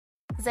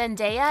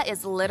Zendaya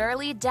is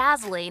literally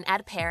dazzling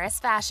at Paris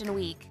Fashion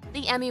Week.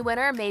 The Emmy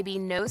winner may be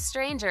no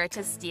stranger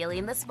to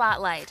stealing the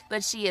spotlight,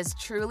 but she is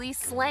truly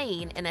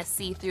slaying in a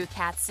see-through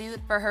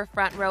catsuit for her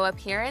front-row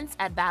appearance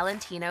at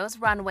Valentino's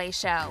runway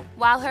show.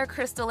 While her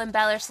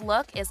crystal-embellished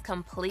look is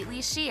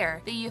completely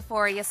sheer, the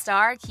Euphoria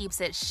star keeps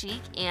it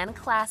chic and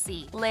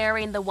classy,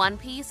 layering the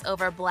one-piece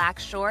over black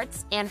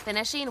shorts and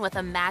finishing with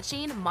a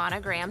matching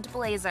monogrammed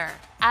blazer.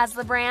 As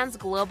the brand's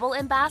global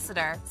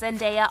ambassador,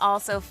 Zendaya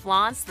also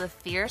flaunts the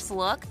fierce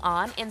look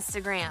on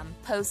Instagram,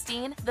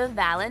 posting the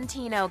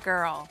Valentino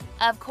girl.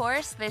 Of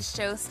course, this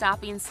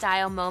show-stopping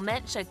style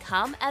moment should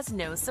come as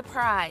no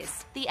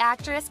surprise. The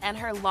actress and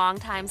her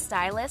longtime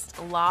stylist,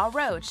 Law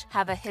Roach,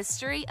 have a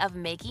history of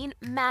making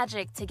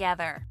magic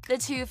together. The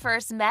two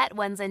first met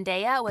when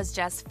Zendaya was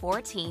just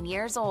 14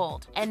 years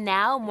old, and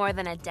now, more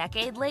than a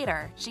decade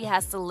later, she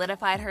has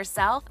solidified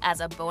herself as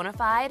a bona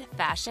fide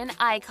fashion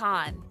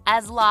icon.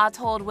 As Law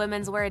told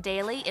Women's Wear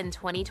Daily in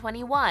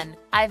 2021,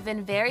 "I've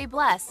been very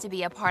blessed to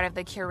be a part of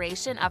the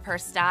curation of her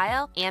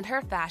style and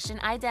her fashion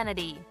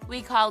identity.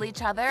 We call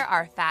each other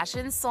our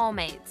fashion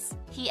soulmates."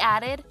 He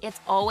added, "It's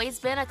always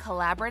been a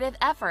collaborative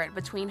effort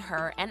between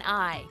her and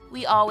I.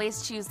 We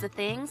always choose the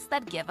things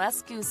that give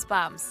us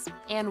goosebumps.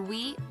 And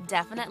we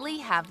definitely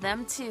have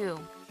them too."